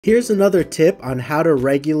Here's another tip on how to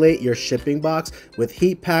regulate your shipping box with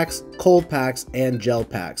heat packs, cold packs, and gel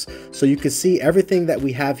packs. So you can see everything that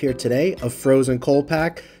we have here today: a frozen cold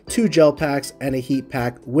pack, 2 gel packs, and a heat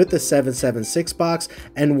pack with a 776 box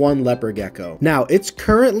and 1 leopard gecko. Now, it's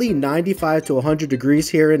currently 95 to 100 degrees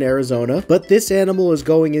here in Arizona, but this animal is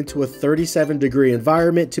going into a 37-degree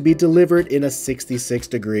environment to be delivered in a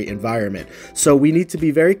 66-degree environment. So we need to be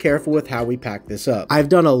very careful with how we pack this up. I've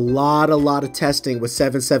done a lot of testing with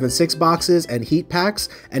 776 boxes and heat packs,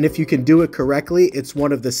 and if you can do it correctly, it's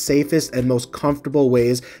one of the safest and most comfortable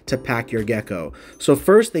ways to pack your gecko. So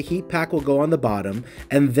first, the heat pack will go on the bottom,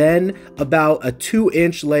 and then about a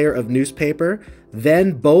 2-inch layer of newspaper,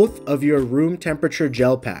 then both of your room temperature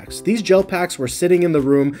gel packs. These gel packs were sitting in the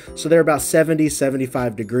room, so they're about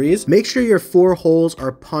 70-75 degrees. Make sure your 4 holes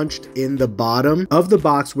are punched in the bottom of the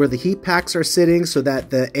box where the heat packs are sitting so that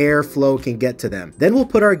the air flow can get to them. Then we'll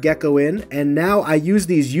put our gecko in, and now I use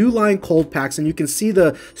these U-line cold packs, and you can see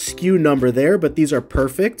the SKU number there, but these are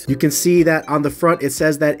perfect. You can see that on the front it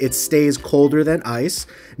says that it stays colder than ice.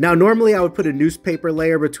 Now normally I would put a newspaper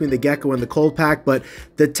layer between the gecko and the cold pack, but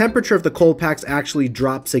the temperature of the cold packs actually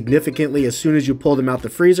drop significantly as soon as you pull them out the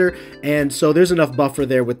freezer, and so there's enough buffer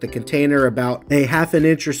there with the container, about a ½ an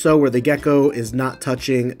inch or so, where the gecko is not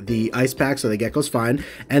touching the ice pack, so the gecko's fine.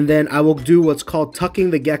 And then I will do what's called tucking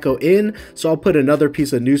the gecko in, so I'll put another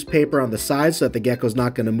piece of newspaper on the side so that the gecko's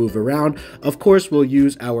not going to move around. Of course, we'll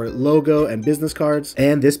use our logo and business cards,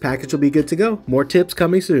 and this package will be good to go. More tips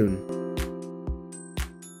coming soon.